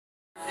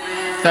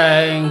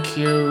Thank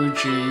you,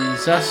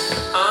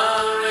 Jesus.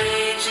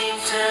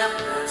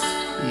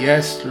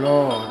 Yes,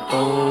 Lord,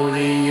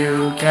 only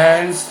you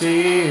can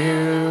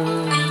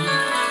steal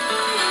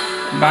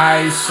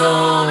my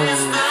soul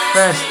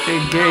first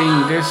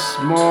again this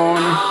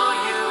morning.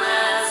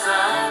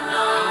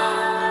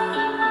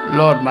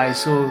 Lord, my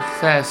soul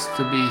thirsts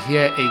to be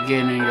here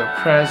again in your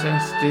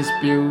presence this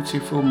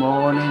beautiful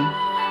morning.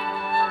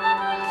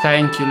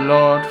 Thank you,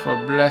 Lord, for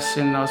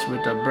blessing us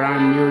with a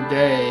brand new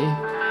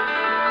day.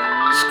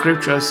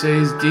 Scripture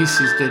says this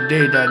is the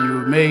day that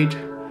you made,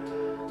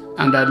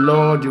 and that,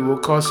 Lord, you will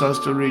cause us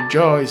to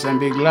rejoice and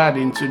be glad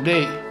in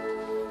today.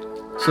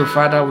 So,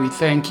 Father, we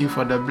thank you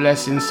for the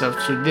blessings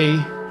of today.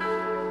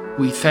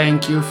 We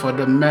thank you for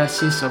the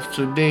mercies of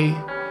today.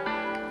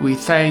 We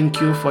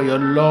thank you for your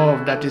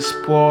love that is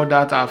poured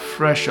out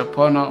afresh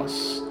upon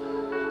us.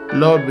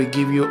 Lord, we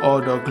give you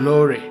all the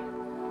glory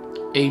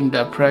in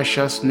the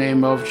precious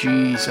name of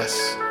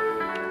Jesus.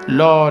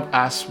 Lord,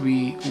 as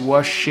we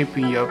worship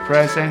in your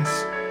presence,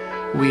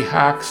 we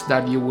ask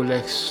that you will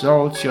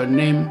exalt your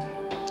name.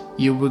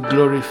 You will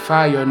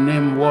glorify your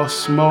name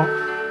once more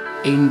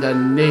in the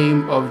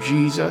name of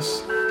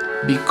Jesus,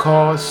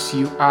 because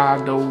you are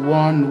the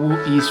one who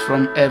is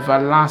from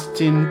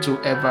everlasting to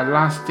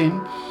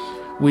everlasting.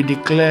 We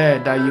declare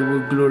that you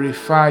will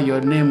glorify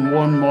your name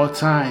one more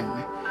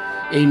time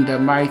in the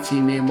mighty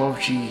name of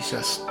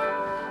Jesus.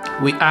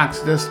 We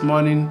ask this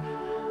morning,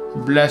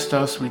 bless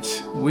us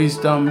with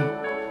wisdom,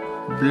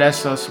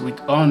 bless us with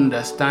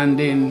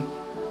understanding,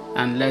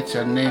 and let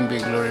your name be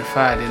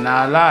glorified in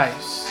our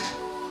lives.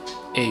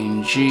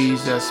 In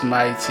Jesus'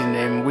 mighty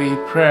name we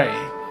pray.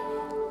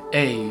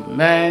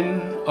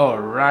 Amen. All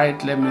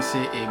right, let me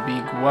say a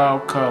big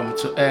welcome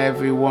to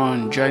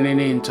everyone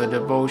joining into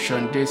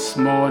devotion this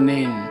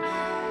morning.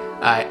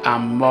 I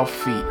am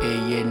Murphy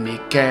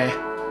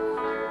Eyenike.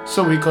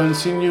 So we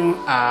continue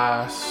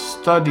our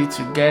study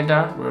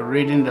together. We're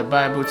reading the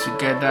Bible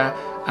together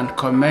and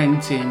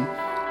commenting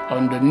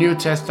on the New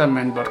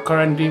Testament, but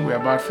currently we're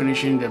about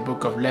finishing the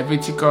book of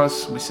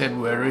Leviticus. We said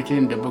we're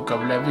reading the book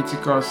of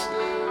Leviticus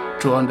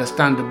to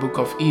understand the book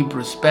of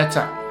Hebrews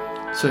better.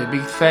 So a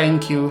big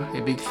thank you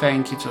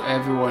to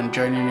everyone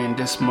joining in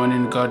this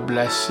morning. God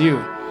bless you.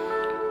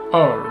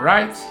 All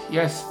right.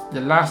 Yes,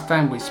 the last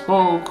time we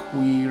spoke,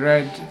 we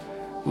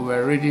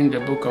were reading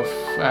the book of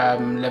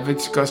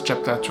Leviticus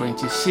chapter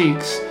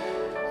 26.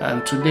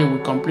 And today we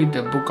complete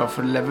the book of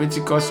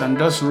Leviticus and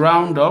just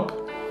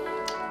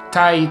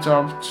tie it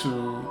up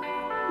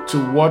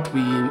to what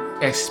we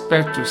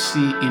expect to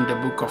see in the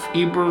book of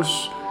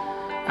Hebrews.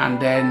 And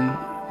then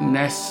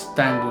next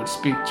time we'll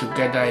speak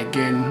together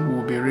again,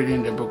 we'll be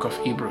reading the book of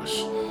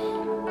Hebrews.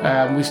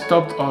 We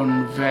stopped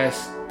on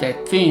verse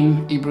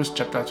 13, Hebrews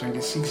chapter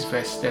 26,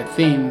 verse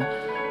 13.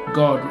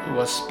 God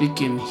was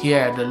speaking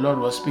here, the Lord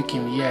was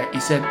speaking here.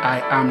 He said, I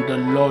am the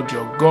Lord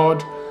your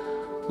God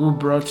who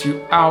brought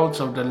you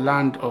out of the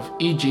land of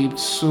Egypt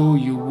so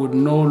you would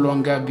no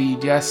longer be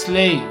their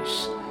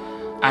slaves.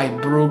 I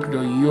broke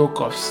the yoke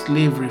of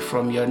slavery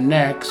from your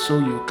neck so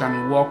you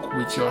can walk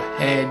with your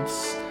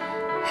heads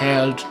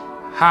held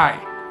high.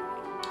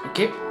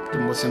 Okay, the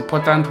most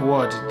important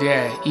word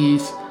there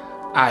is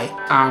I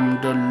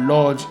am the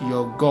Lord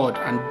your God,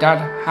 and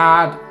that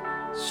had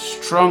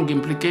strong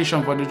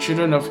implication for the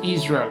children of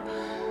Israel.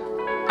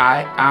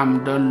 I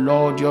am the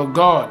Lord your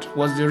God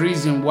was the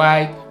reason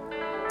why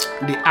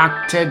they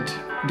acted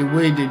the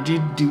way they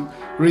did, the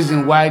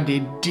reason why they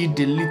did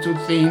the little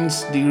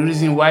things, the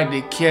reason why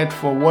they cared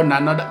for one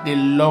another, they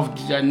loved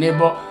their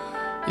neighbor.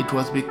 It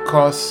was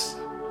because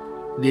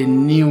they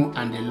knew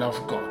and they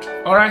loved God.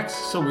 All right,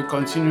 so we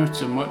continue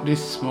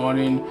this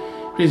morning.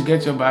 Please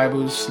get your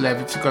Bibles,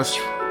 Leviticus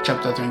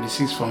chapter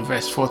 26 from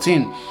verse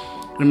 14.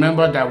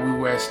 Remember that we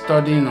were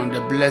studying on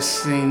the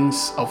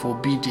blessings of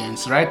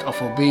obedience, right?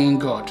 Of obeying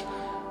God.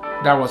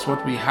 That was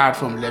what we had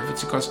from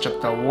Leviticus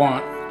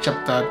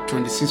chapter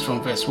 26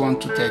 from verse 1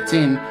 to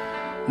 13.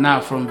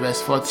 Now from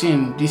verse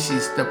 14, this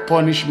is the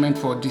punishment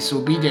for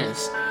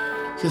disobedience.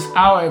 It says,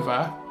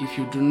 however, if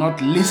you do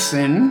not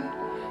listen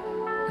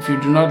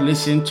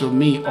to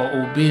me or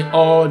obey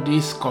all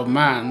these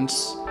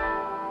commands,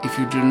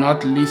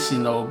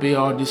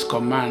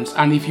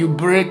 and if you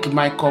break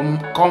my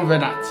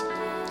covenant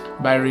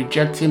by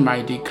rejecting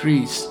my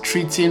decrees,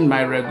 treating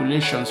my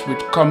regulations with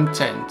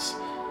contempt,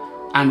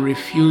 and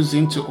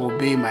refusing to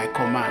obey my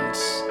commands,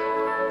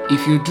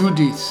 if you do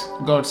this,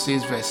 God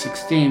says, verse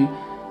 16,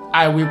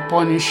 I will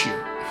punish you.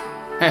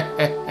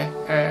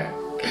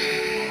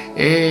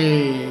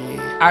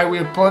 I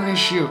will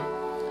punish you.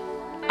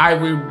 I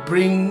will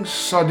bring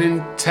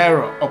sudden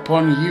terror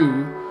upon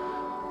you,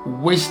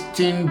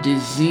 wasting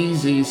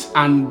diseases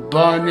and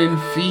burning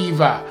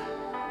fever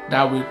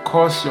that will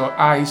cause your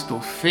eyes to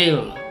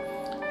fail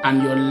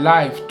and your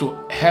life to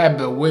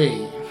ebb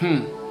away.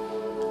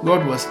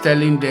 God was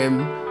telling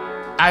them,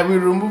 I will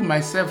remove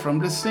myself from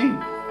the scene.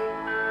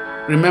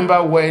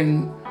 Remember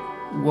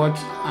what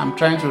I'm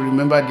trying to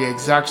remember the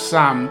exact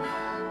psalm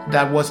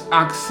that was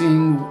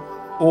asking,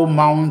 O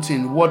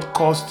mountain, what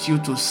caused you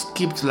to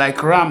skip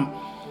like ram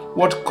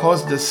what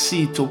caused the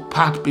sea to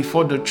part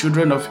before the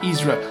children of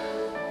Israel.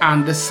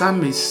 And the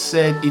psalmist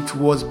said it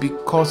was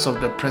because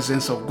of the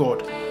presence of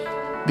God.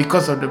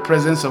 Because of the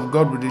presence of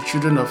God with the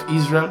children of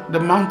Israel, the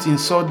mountain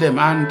saw them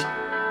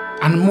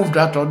and moved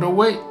out of the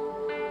way.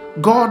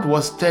 God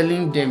was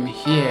telling them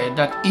here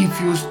that if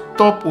you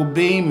stop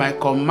obeying my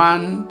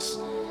commands,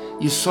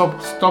 you stop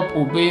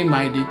obeying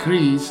my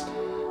decrees,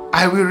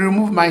 I will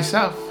remove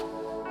myself.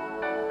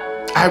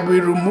 I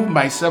will remove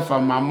myself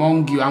from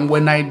among you. And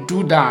when I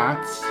do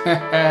that,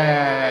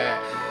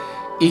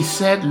 he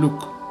said,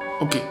 look,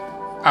 okay,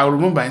 I'll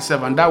remove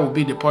myself and that will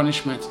be the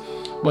punishment.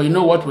 But you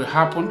know what will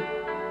happen?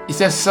 He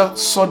says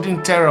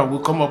sudden terror will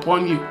come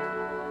upon you.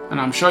 And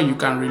I'm sure you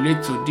can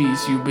relate to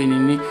this. You've been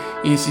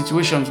in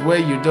situations where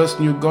you just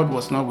knew God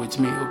was not with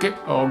me, okay?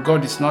 Or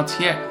God is not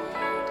here.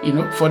 You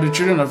know, for the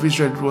children of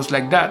Israel, it was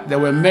like that. There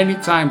were many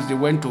times they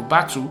went to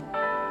battle.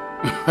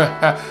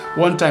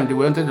 One time they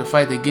wanted to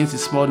fight against a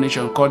small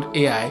nation called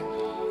Ai.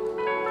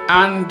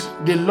 And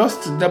they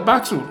lost the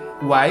battle.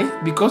 Why?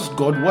 Because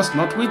God was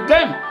not with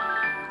them.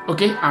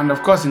 Okay? And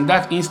of course, in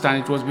that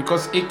instant, it was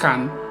because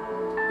Achan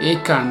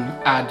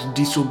had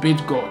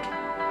disobeyed God.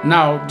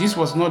 Now, this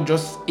was not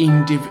just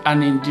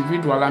an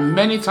individual, and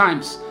many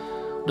times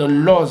the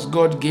laws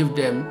God gave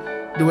them,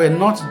 they were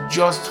not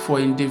just for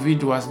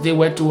individuals, they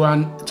were to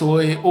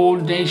a whole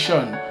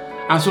nation.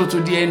 And so to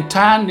the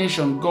entire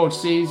nation, God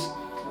says,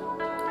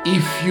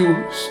 if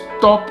you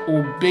stop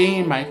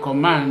obeying my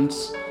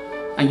commands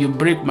and you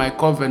break my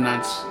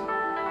covenants,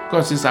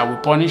 God says, I will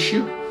punish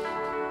you.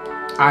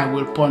 I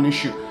will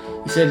punish you.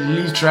 He said,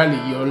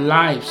 literally, your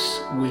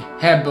lives will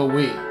ebb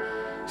away.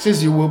 He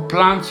says you will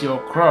plant your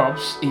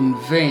crops in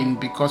vain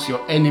because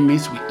your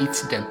enemies will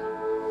eat them.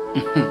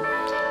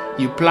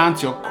 You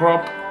plant your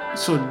crop.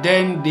 So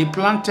then they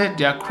planted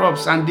their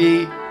crops and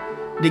they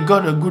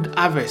got a good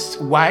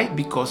harvest. Why?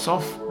 Because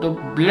of the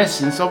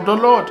blessings of the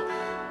Lord.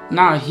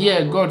 Now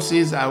here God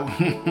says,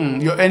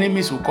 your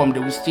enemies will come, they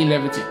will steal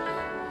everything.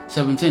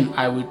 17,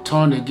 I will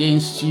turn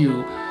against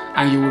you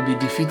and you will be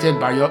defeated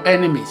by your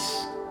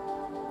enemies.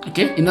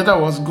 Okay? In other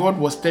words, God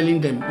was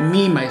telling them,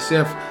 me,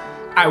 myself,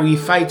 I will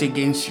fight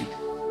against you.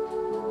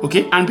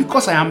 Okay? And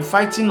because I am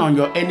fighting on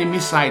your enemy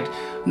side,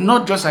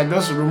 not just I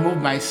just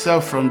remove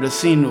myself from the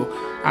scene,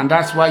 and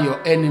that's why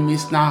your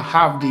enemies now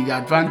have the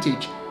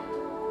advantage.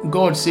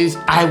 God says,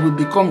 I will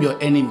become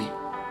your enemy.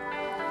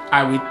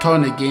 I will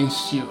turn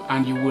against you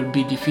and you will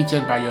be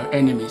defeated by your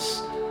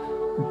enemies.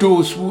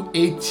 Those who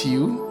hate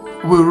you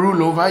will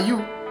rule over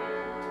you.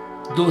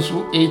 Those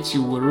who hate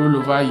you will rule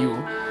over you,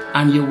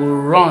 and you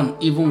will run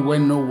even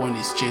when no one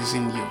is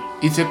chasing you.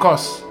 It's a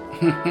curse.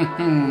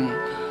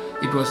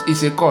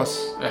 It's a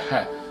curse.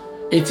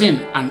 18,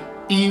 and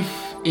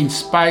if in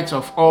spite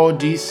of all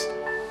this,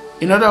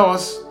 in other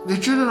words, the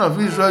children of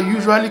Israel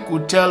usually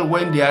could tell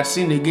when they had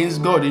sinned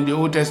against God in the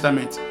Old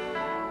Testament,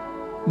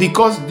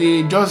 because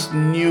they just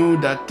knew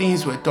that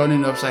things were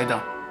turning upside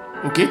down.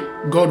 Okay?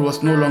 God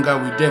was no longer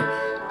with them.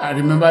 I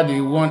remember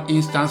the one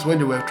instance when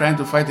they were trying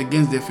to fight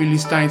against the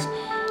Philistines,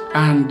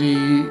 and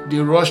they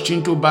rushed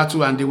into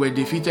battle and they were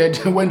defeated.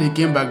 When they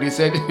came back, they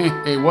said,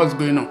 hey, what's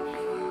going on?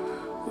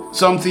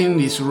 Something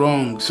is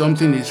wrong.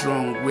 Something is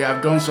wrong. We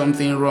have done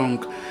something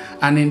wrong.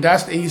 And in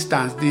that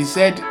instance, they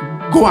said,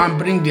 go and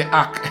bring the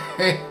ark.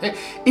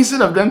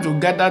 Instead of them to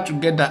gather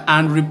together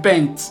and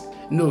repent,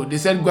 no, they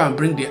said, go and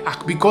bring the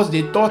ark, because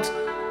they thought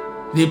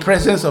the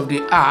presence of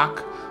the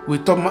ark we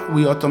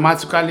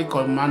automatically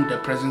command the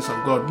presence of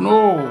God.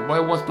 No,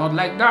 but it was not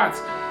like that.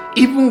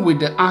 Even with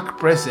the ark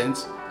present,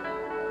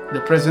 the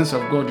presence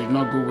of God did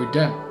not go with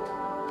them.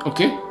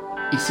 Okay?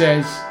 It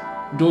says,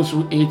 those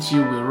who hate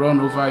you will run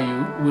over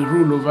you, will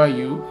rule over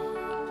you,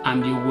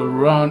 and you will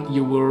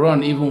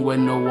run even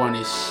when no one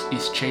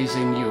is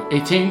chasing you.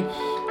 18,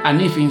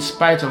 and if in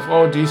spite of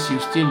all this you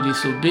still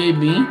disobey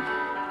me,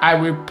 I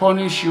will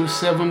punish you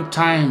 7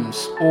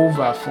 times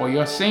over for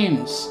your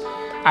sins.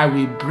 I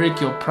will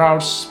break your proud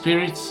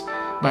spirits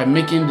by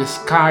making the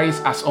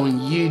skies as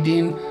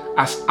unyielding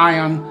as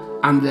iron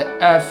and the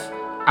earth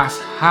as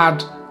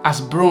hard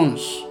as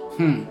bronze.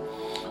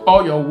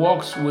 All your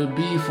works will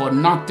be for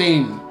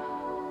nothing,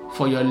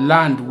 for your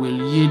land will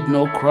yield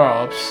no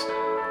crops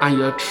and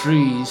your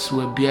trees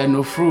will bear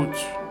no fruit.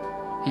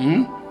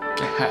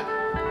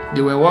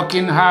 They were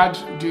working hard,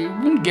 they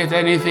wouldn't get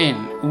anything.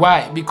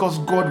 Why? Because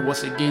God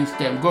was against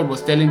them. God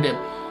was telling them.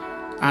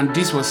 And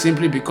this was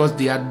simply because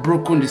they had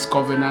broken his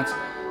covenant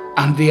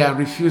and they are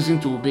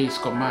refusing to obey his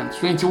commands.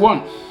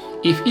 21,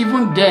 if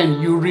even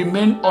then you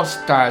remain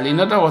hostile, in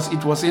other words,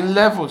 it was in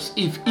levels.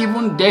 If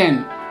even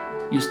then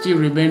you still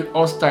remain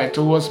hostile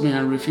towards me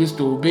and refuse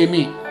to obey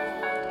me,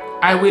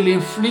 I will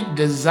inflict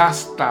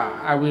disaster.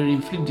 I will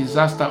inflict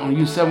disaster on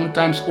you 7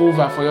 times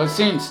over for your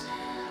sins.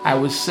 I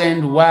will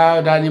send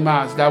wild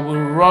animals that will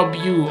rob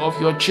you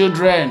of your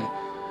children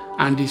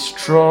and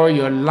destroy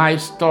your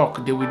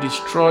livestock. They will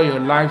destroy your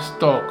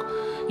livestock.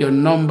 Your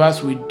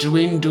numbers will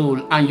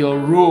dwindle and your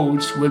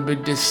roads will be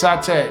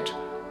deserted.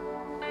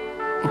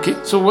 Okay,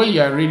 so when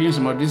you are reading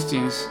some of these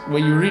things,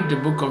 when you read the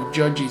book of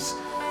Judges,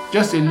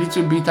 just a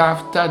little bit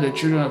after the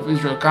children of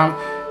Israel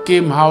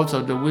came out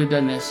of the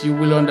wilderness, you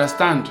will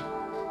understand.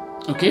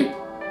 Okay?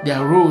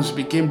 Their roads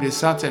became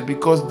deserted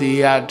because they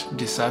had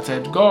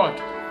deserted God.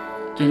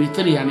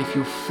 23, and if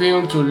you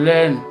fail to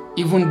learn,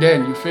 even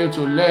then you fail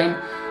to learn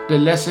the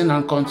lesson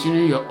and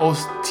continue your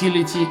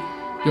hostility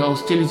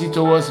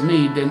towards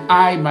me, then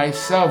I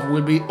myself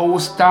will be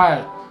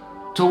hostile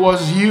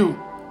towards you.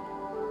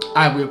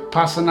 I will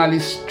personally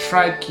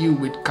strike you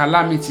with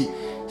calamity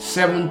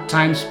 7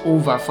 times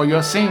over for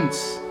your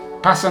sins.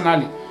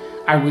 Personally,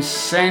 I will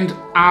send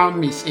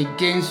armies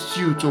against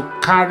you to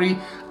carry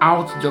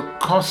out the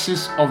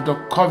curses of the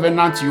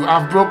covenant you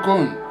have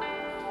broken.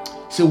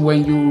 So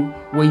when you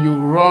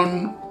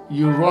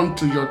run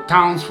to your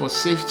towns for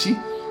safety,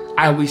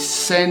 I will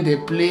send a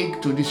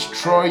plague to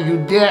destroy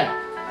you there,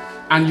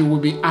 and you will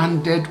be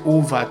handed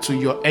over to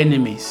your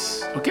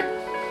enemies. Okay?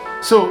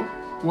 So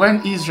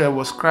when Israel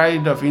was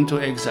carried off into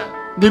exile,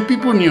 the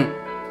people knew.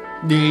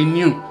 They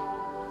knew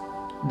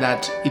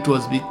that it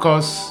was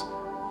because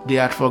they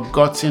had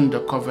forgotten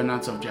the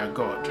covenant of their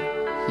God.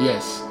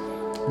 Yes,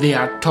 they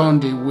had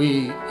turned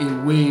away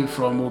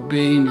from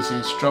obeying his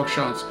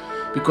instructions,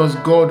 because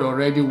God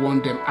already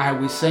warned them, I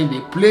will send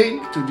a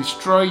plague to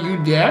destroy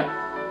you there,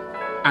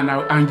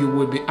 and you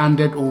will be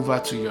handed over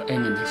to your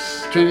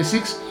enemies.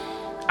 26,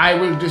 I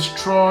will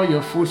destroy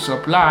your food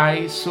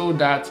supply so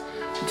that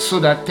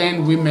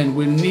 10 women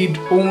will need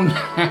only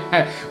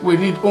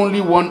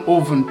one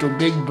oven to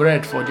bake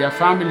bread for their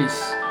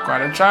families.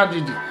 Quite a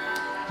tragedy.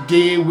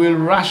 They will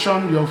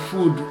ration your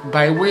food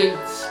by weight,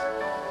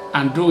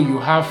 and though you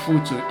have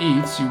food to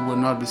eat, you will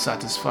not be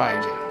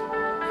satisfied.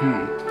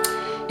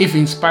 If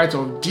in spite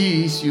of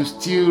this you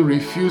still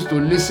refuse to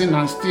listen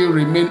and still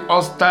remain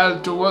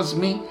hostile towards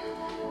me,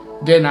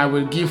 then I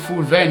will give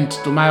full vent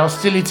to my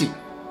hostility.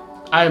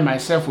 I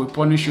myself will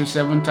punish you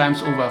 7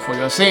 times over for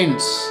your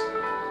sins.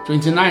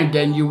 29,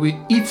 then you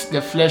will eat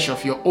the flesh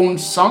of your own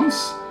sons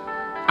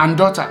and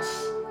daughters.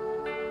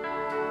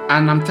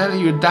 And I'm telling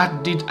you,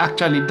 that did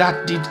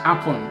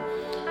happen.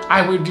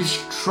 I will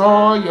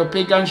destroy your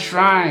pagan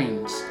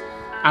shrines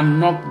and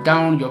knock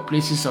down your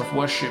places of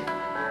worship.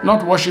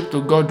 Not worship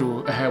to God,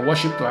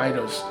 worship to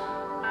idols.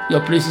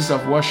 Your places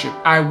of worship.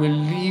 I will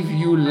leave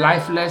you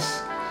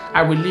lifeless.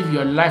 I will leave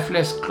your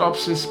lifeless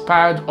corpses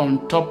piled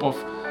on top of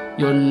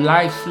your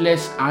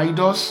lifeless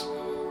idols,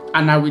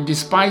 and I will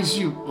despise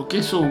you.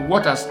 Okay, so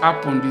what has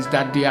happened is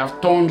that they have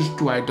turned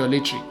to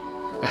idolatry.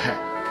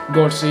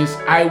 God says,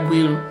 I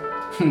will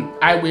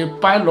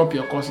pile up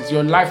your corpses,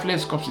 your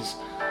lifeless corpses,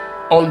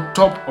 on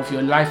top of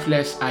your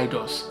lifeless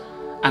idols,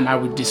 and I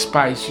will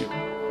despise you.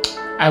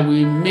 I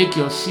will make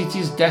your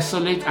cities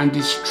desolate and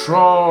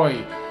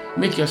destroy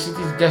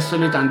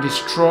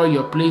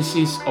your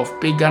places of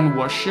pagan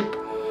worship.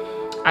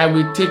 I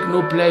will take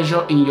no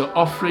pleasure in your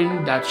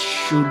offering that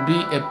should be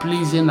a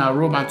pleasing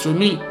aroma to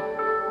me.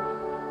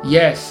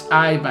 Yes,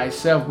 I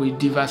myself will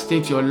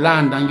devastate your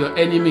land, and your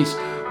enemies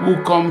who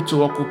come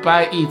to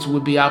occupy it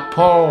will be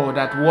appalled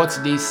at what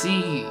they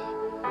see.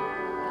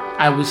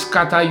 I will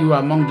scatter you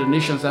among the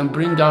nations and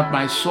bring out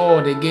my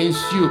sword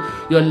against you.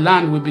 Your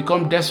land will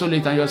become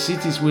desolate and your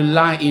cities will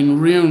lie in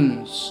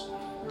ruins.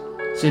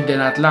 See,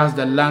 then at last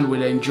the land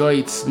will enjoy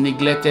its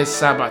neglected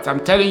Sabbath. I'm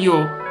telling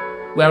you,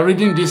 we are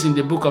reading this in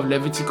the book of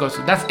Leviticus.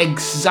 That's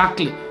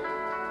exactly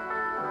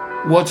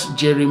what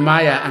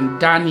Jeremiah and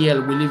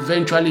Daniel will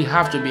eventually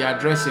have to be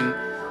addressing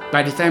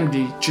by the time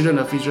the children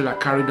of Israel are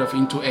carried off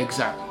into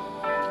exile.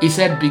 He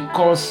said,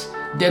 because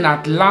then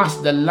at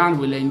last the land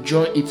will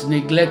enjoy its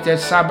neglected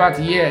Sabbath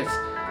years,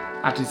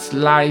 as it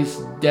lies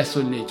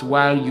desolate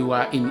while you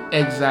are in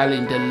exile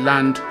in the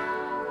land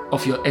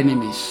of your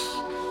enemies.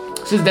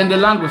 Since then the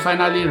land will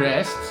finally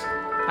rest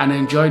and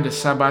enjoy the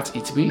Sabbath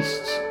it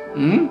missed.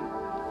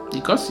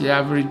 Because you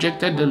have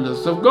rejected the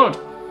laws of God.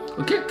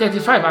 Okay,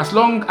 35, as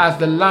long as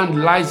the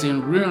land lies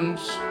in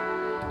ruins,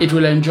 it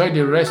will enjoy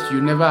the rest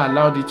you never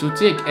allowed it to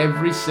take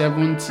every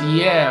 7th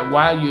year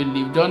while you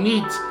lived on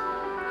it.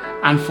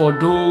 And for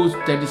those,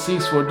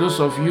 36, for those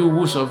of you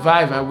who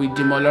survive, I will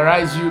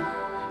demoralize you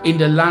in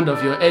the land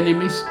of your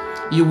enemies.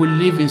 You will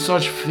live in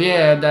such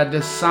fear that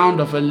the sound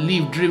of a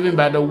leaf driven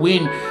by the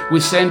wind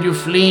will send you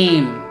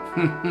fleeing.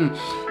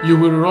 You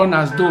will run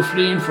as though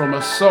fleeing from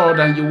a sword,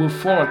 and you will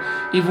fall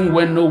even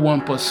when no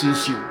one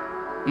pursues you.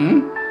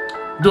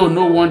 Though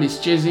no one is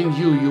chasing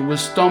you, you will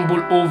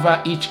stumble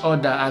over each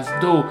other as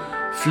though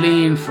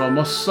fleeing from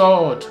a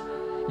sword.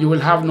 You will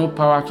have no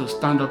power to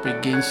stand up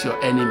against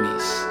your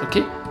enemies.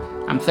 Okay?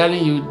 I'm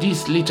telling you,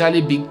 this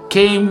literally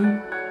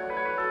became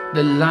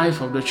the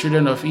life of the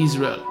children of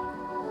Israel.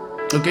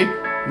 Okay?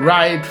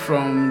 Right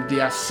from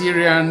the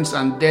Assyrians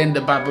and then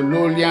the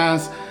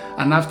Babylonians,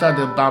 and after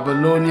the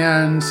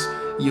Babylonians,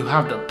 you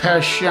have the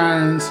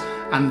Persians,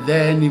 and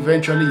then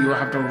eventually you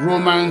have the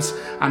Romans,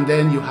 and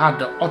then you have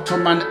the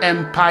Ottoman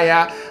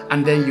Empire,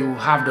 and then you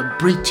have the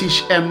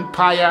British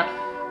Empire.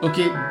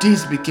 Okay,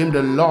 this became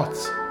the lot.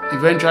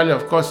 Eventually,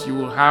 of course, you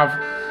will have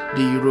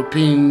the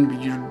European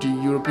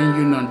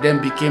Union then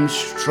became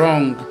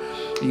strong.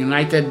 The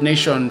United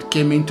Nations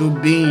came into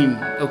being.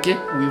 Okay,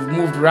 we've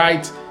moved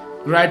right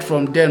Right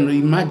from then,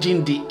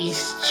 imagine the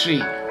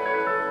history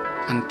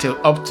until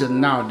up till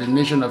now, the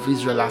nation of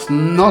Israel has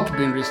not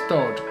been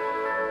restored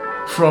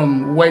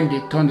from when they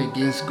turned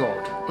against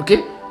God.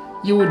 Okay?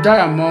 You will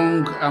die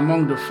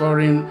among the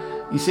foreign.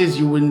 He says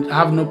you will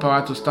have no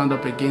power to stand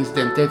up against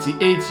them.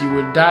 38, you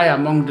will die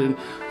among the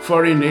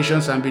foreign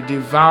nations and be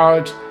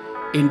devoured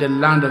in the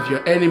land of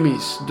your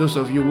enemies. Those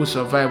of you who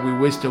survive will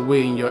waste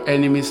away in your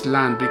enemies'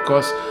 land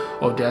because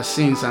of their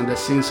sins and the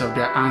sins of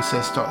their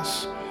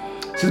ancestors.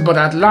 Says, but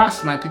at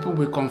last my people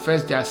will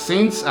confess their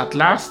sins. At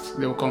last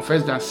they will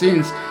confess their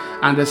sins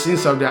and the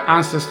sins of their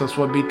ancestors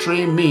for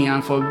betraying me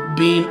and for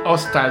being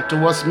hostile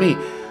towards me.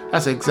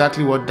 That's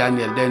exactly what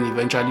Daniel then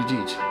eventually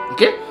did.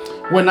 Okay?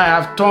 When I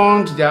have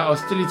turned their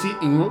hostility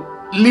in,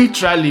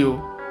 literally,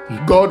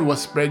 God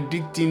was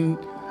predicting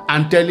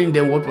and telling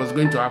them what was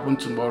going to happen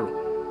tomorrow.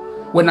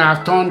 When I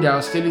have turned their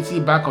hostility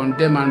back on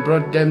them and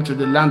brought them to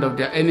the land of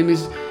their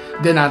enemies,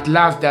 then at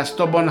last their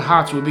stubborn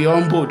hearts will be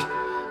humbled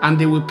and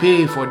they will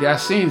pay for their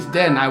sins.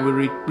 Then I will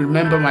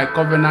remember my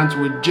covenant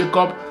with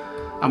Jacob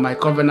and my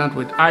covenant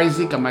with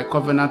Isaac and my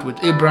covenant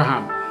with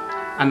Abraham.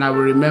 And I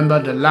will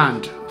remember the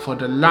land, for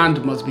the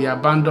land must be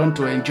abandoned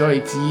to enjoy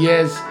its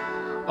years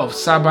of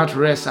Sabbath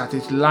rest as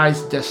it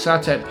lies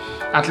deserted.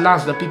 At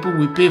last the people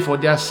will pay for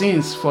their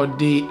sins, for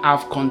they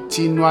have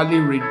continually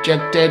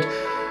rejected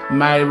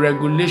my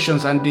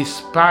regulations and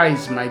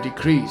despised my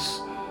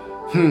decrees.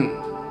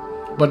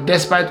 But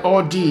despite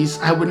all these,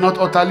 I will not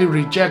utterly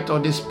reject or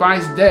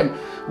despise them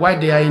while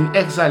they are in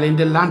exile in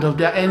the land of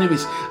their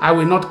enemies. I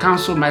will not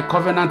cancel my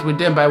covenant with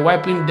them by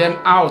wiping them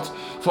out,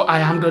 for I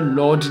am the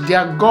Lord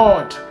their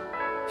God.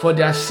 For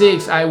their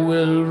sakes, I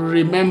will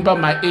remember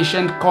my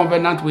ancient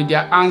covenant with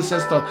their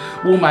ancestors,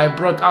 whom I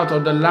brought out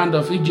of the land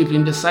of Egypt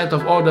in the sight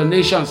of all the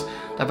nations,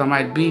 that I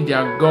might be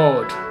their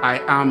God.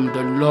 I am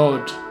the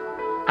Lord.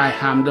 I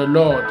am the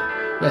Lord.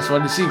 Verse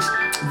 46.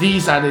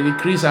 These are the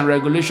decrees and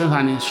regulations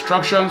and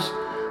instructions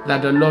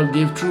that the Lord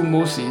gave through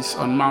Moses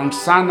on Mount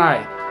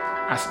Sinai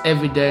as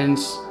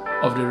evidence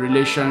of the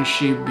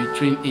relationship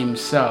between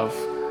himself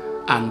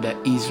and the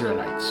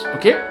Israelites.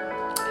 Okay?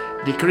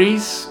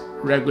 Decrees,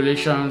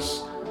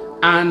 regulations,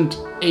 and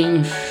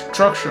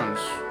instructions.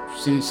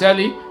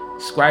 Sincerely,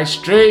 it's quite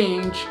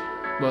strange,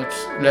 but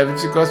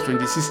Leviticus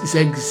 26 is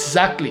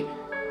exactly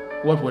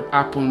what would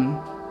happen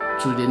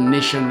to the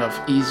nation of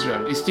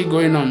Israel. It's still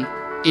going on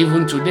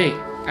even today.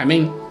 I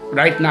mean,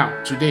 right now,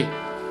 today,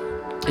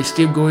 it's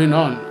still going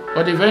on.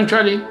 But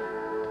eventually,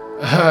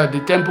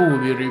 the temple will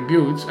be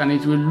rebuilt and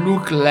it will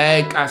look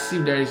like as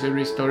if there is a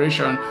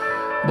restoration.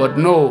 But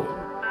no,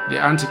 the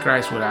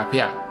Antichrist will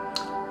appear.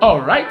 All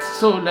right,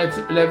 so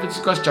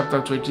Leviticus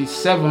chapter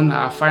 27,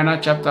 our final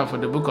chapter for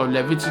the book of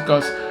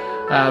Leviticus.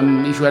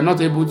 If we are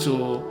not able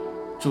to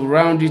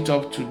round it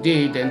up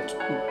today, then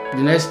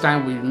the next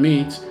time we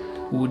meet,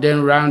 we'll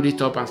then round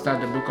it up and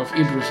start the book of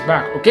Hebrews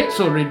back. Okay,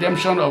 so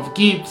redemption of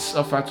gifts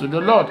offered to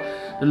the Lord.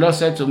 The Lord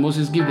said to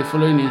Moses, give the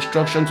following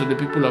instruction to the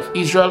people of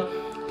Israel.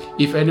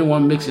 If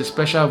anyone makes a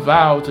special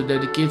vow to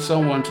dedicate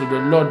someone to the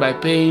Lord by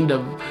paying the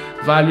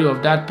value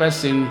of that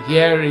person,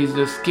 here is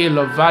the scale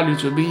of value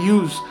to be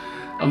used.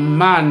 A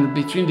man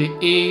between the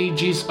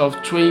ages of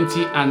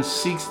 20 and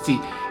 60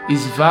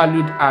 is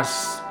valued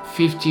as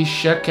 50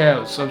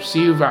 shekels of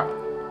silver.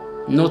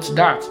 Note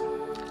that,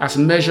 as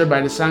measured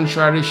by the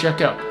sanctuary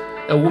shekel.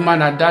 A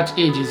woman at that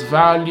age is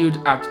valued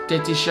at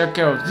 30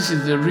 shekels. This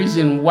is the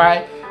reason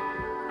why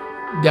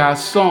there are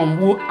some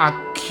who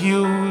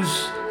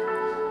accuse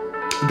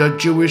the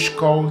Jewish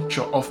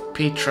culture of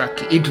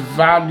patriarchy. It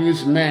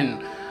values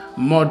men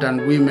more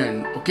than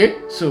women. Okay,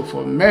 so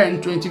for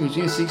men 20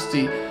 between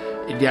 60,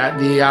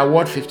 they are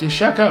worth 50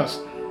 shekels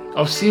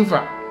of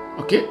silver.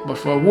 Okay, but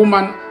for a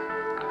woman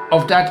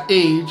of that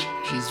age,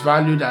 she's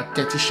valued at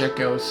 30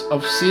 shekels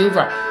of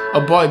silver. A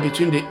boy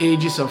between the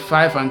ages of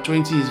 5 and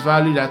 20 is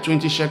valued at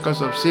 20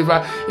 shekels of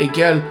silver. A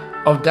girl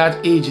of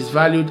that age is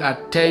valued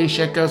at 10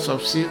 shekels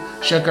of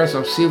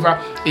silver.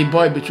 A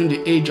boy between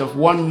the age of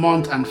 1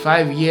 month and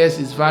 5 years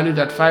is valued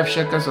at 5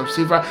 shekels of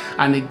silver.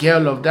 And a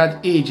girl of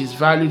that age is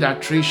valued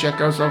at 3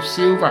 shekels of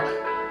silver.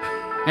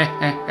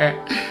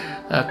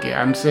 Okay,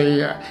 I'm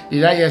saying,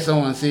 did I hear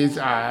someone say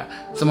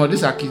some of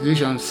this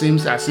accusation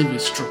seems as if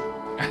it's true?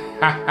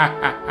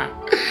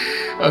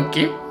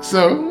 Okay,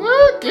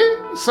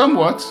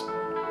 somewhat,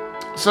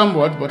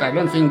 but I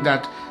don't think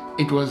that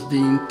it was the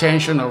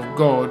intention of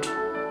God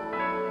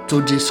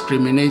to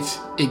discriminate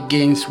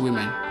against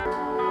women.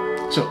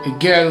 So a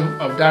girl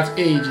of that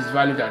age is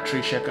valued at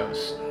 3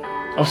 shekels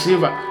of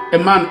silver. A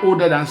man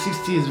older than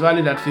 60 is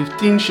valued at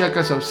 15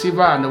 shekels of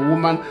silver, and a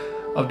woman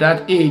of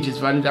that age is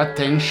valued at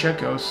 10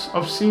 shekels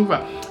of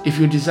silver. If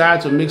you desire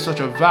to make such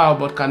a vow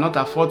but cannot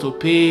afford to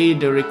pay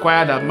the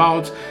required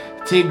amount,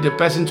 take the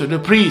person to the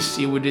priest.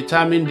 He will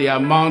determine the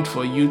amount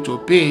for you to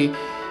pay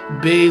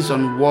based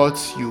on what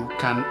you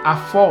can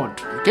afford.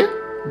 Okay?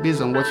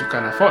 Based on what you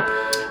can afford.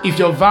 If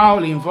your vow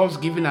involves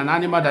giving an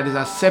animal that is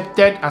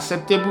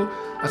acceptable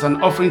as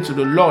an offering to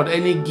the Lord,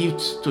 any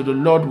gift to the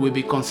Lord will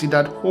be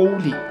considered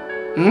holy.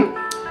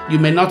 You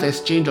may not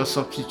exchange or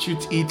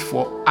substitute it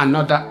for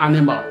another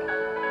animal.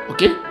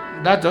 Okay?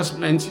 That just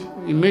meant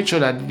you made sure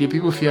that the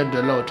people feared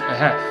the Lord.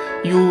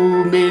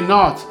 You may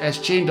not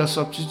exchange or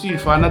substitute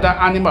for another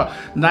animal,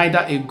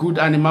 neither a good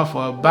animal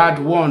for a bad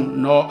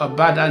one, nor a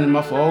bad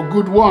animal for a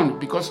good one,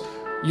 because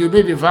you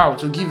made a vow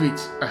to give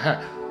it.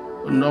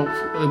 No,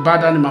 a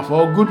bad animal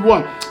for a good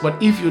one.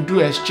 But if you do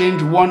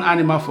exchange one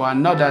animal for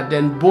another,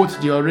 then both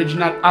the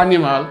original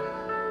animal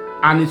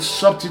and its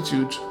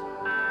substitute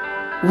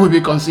will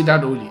be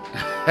considered holy.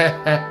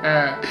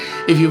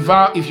 If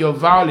your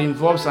vow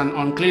involves an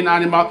unclean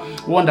animal,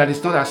 one that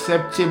is not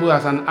acceptable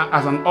as an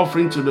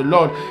offering to the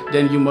Lord,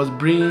 then you must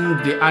bring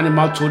the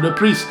animal to the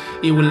priest.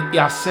 He will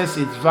assess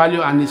its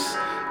value, and his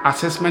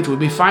assessment will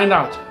be found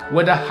out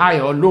whether high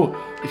or low.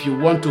 If you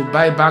want to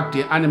buy back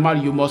the animal,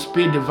 you must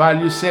pay the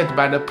value set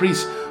by the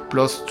priest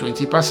plus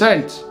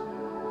 20%.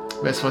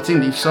 Verse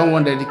 14, if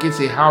someone dedicates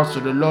a house to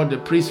the Lord, the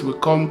priest will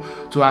come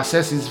to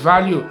assess its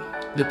value.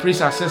 The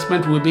priest's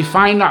assessment will be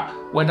final,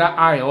 whether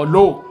high or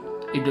low.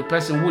 If the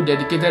person who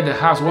dedicated the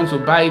house wants to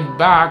buy it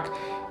back,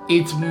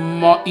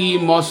 he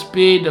must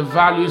pay the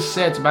value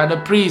set by the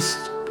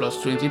priest plus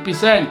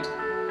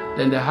 20%.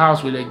 Then the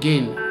house will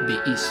again be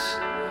his.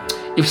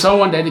 If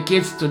someone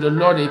dedicates to the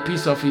Lord a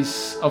piece of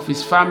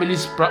his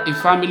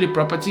family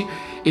property,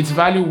 its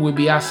value will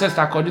be assessed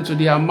according to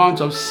the amount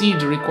of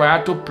seed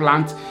required to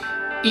plant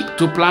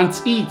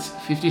it.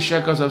 50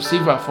 shekels of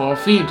silver for a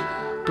field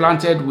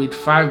planted with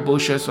 5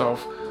 bushels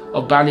of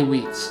barley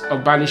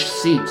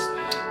seeds.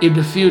 If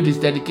the field is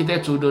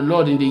dedicated to the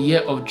Lord in the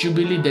year of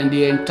Jubilee, then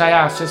the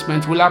entire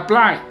assessment will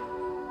apply.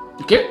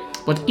 Okay?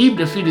 But if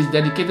the field is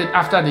dedicated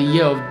after the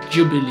year of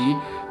Jubilee,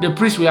 the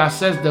priest will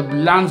assess the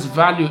land's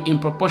value in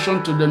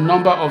proportion to the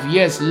number of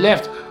years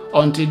left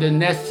until the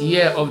next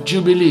year of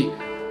Jubilee.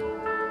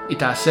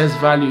 Its assessed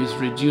value is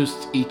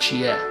reduced each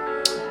year.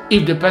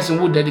 If the person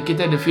who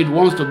dedicated the field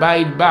wants to buy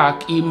it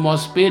back, he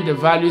must pay the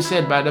value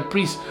set by the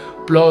priest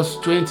plus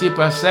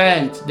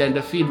 20%. Then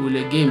the field will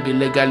again be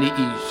legally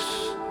his.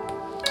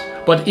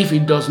 But if he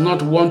does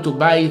not want to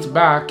buy it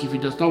back,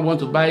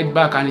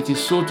 and it is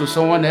sold to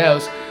someone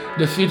else,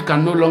 the field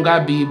can no longer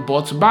be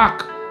bought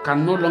back.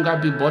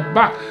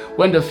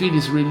 When the field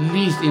is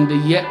released in the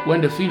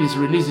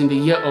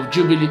year of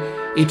Jubilee,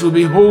 it will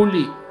be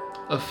holy,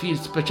 a field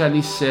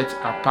specially set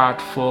apart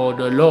for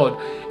the Lord.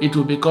 It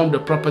will become the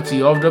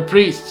property of the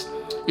priests.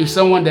 If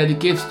someone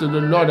dedicates to the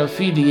Lord a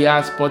field he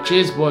has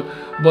purchased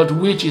but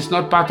which is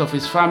not part of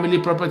his family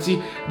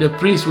property, the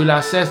priest will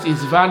assess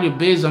its value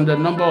based on the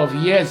number of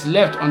years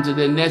left until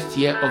the next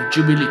year of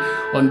Jubilee.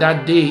 On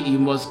that day, he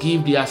must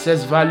give the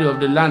assessed value of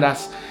the land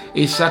as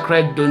a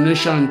sacred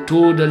donation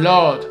to the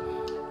Lord.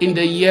 In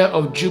the year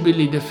of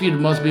Jubilee, the field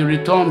must be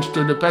returned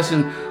to the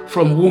person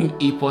from whom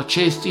he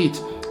purchased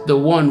it, the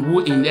one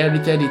who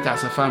inherited it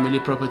as a family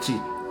property.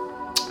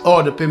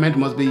 Or the payment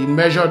must be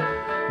measured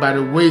by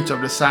the weight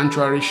of the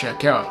sanctuary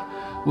shekel,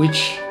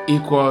 which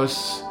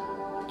equals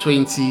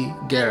 20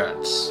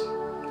 gerahs.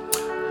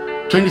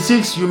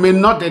 26. You may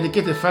not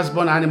dedicate a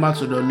firstborn animal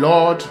to the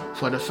Lord,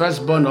 for the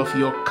firstborn of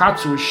your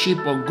cattle, sheep,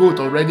 or goat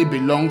already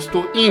belongs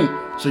to him,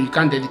 so you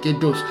can't dedicate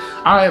those.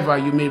 However,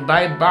 you may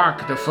buy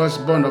back the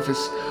firstborn of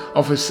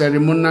a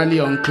ceremonially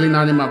unclean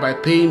animal by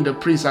paying the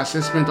priest's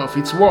assessment of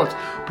its worth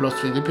plus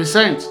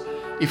 20%.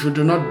 If you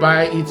do not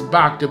buy it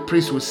back, the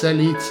priest will sell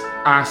it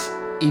as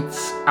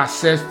its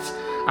assessed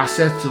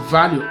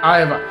value.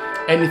 However,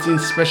 anything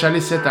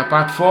specially set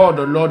apart for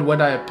the Lord,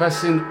 whether a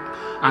person,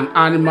 an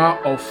animal,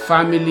 or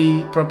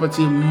family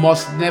property,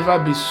 must never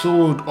be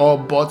sold or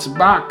bought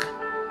back.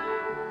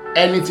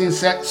 Anything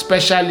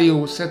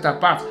specially set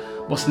apart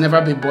must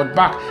never be bought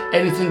back.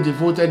 Anything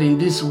devoted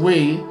this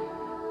way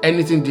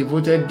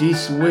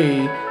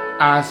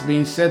has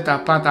been set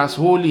apart as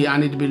holy,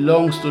 and it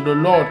belongs to the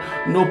Lord.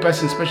 No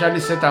person specially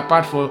set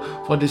apart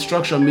for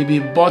destruction may be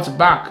bought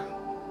back.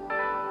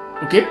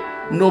 Okay?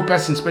 No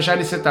person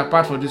specially set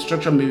apart for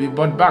destruction may be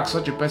bought back.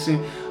 Such a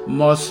person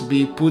must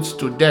be put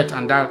to death,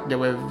 and that there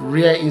were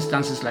rare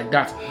instances like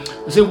that.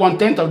 You see,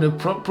 1/10 of the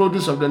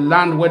produce of the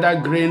land, whether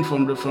grain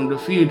from the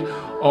field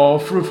or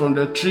fruit from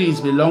the trees,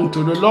 belong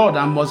to the Lord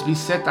and must be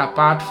set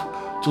apart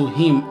to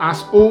him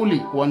as holy.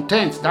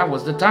 1/10, that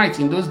was the tithe.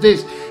 In those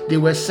days, they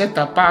were set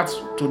apart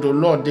to the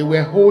Lord. They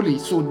were holy,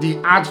 so they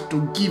had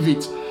to give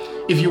it.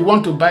 If you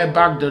want to buy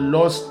back the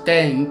lost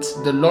tenth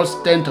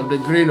of the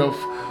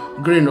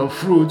grain of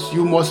fruits,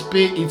 you must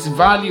pay its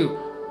value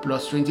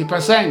plus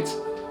 20%.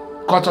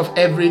 Cut off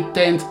every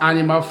 10th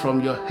animal from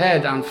your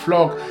herd and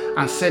flock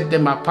and set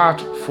them apart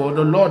for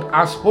the Lord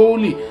as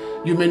holy.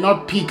 You may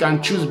not pick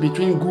and choose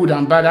between good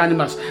and bad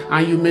animals,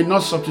 and you may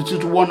not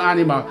substitute one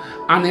animal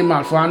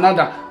for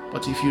another.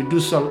 But if you do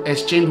so,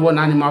 exchange one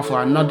animal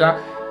for another,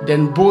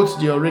 then both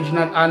the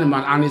original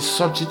animal and its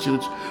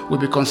substitute will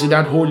be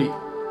considered holy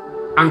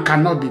and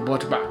cannot be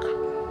bought back.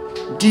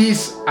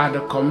 These are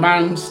the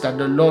commands that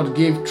the Lord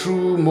gave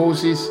through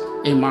Moses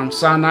in Mount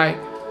Sinai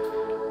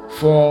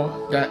for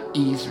the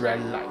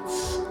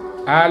Israelites.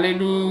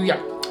 Hallelujah.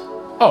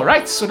 All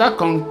right, so that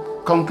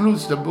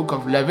concludes the book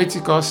of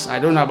Leviticus. I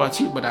don't know about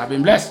you, but I've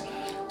been blessed.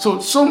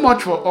 So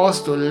much for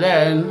us to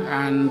learn,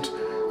 and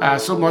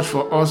So much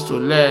for us to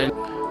learn.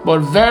 But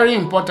very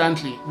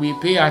importantly, we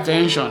pay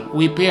attention.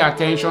 We pay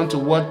attention to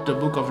what the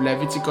book of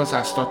Leviticus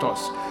has taught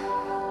us.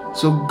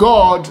 So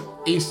God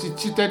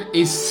instituted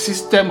a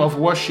system of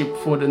worship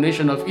for the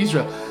nation of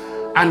Israel.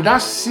 And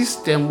that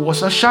system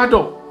was a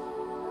shadow.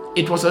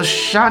 It was a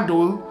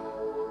shadow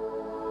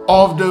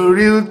of the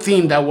real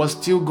thing that was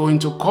still going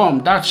to come.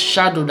 That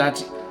shadow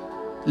that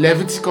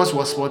Leviticus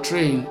was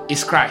portraying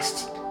is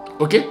Christ.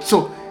 Okay?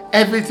 So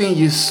everything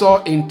you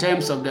saw in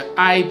terms of the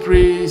high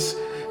priest,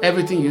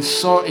 everything you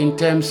saw in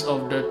terms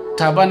of the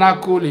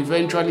tabernacle,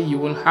 eventually you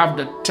will have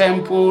the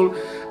temple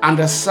and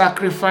the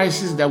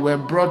sacrifices that were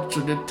brought to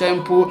the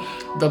temple,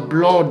 the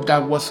blood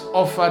that was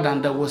offered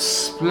and that was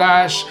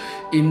splashed,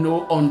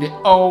 on the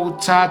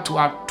altar to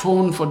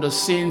atone for the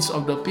sins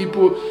of the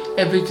people.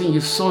 Everything you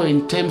saw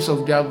in terms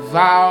of their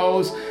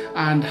vows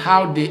and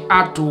how they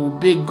had to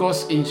obey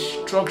God's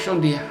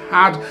instruction, they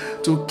had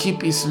to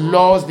keep his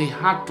laws, they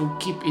had to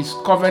keep his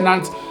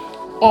covenants.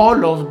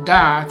 All of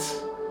that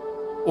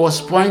was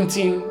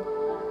pointing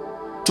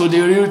to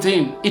the real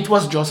thing. It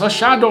was just a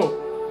shadow.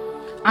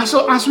 And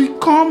so as we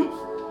come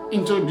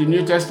into the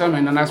New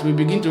Testament and as we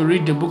begin to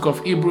read the book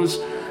of Hebrews,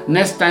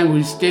 next time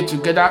we stay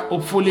together,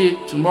 hopefully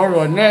tomorrow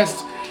or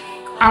next,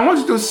 I want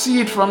you to see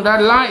it from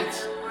that light.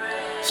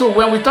 So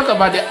when we talk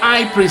about the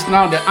high priest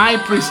now,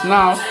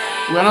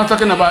 we're not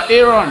talking about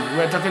Aaron,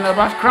 we're talking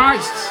about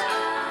Christ.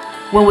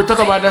 When we talk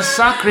about the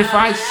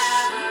sacrifice,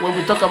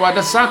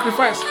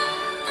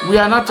 we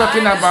are not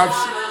talking about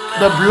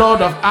the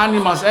blood of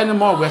animals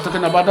anymore. We're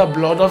talking about the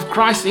blood of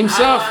Christ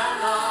himself,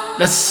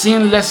 the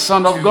sinless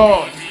Son of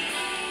God.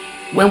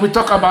 When we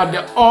talk about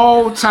the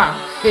altar,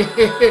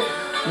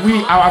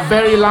 our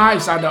very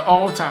lives are the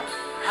altar.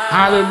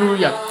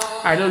 Hallelujah.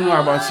 I don't know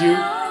about you,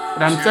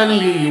 but I'm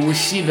telling you, you will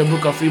see the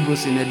book of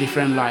Hebrews in a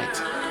different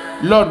light.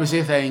 Lord, we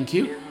say thank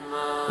you.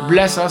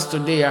 Bless us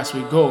today as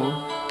we go,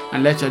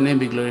 and let your name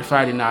be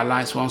glorified in our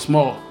lives once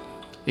more.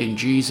 In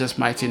Jesus'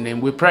 mighty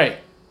name we pray.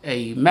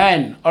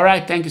 Amen. All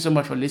right. Thank you so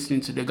much for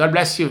listening today. God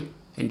bless you.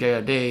 Enjoy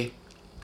your day.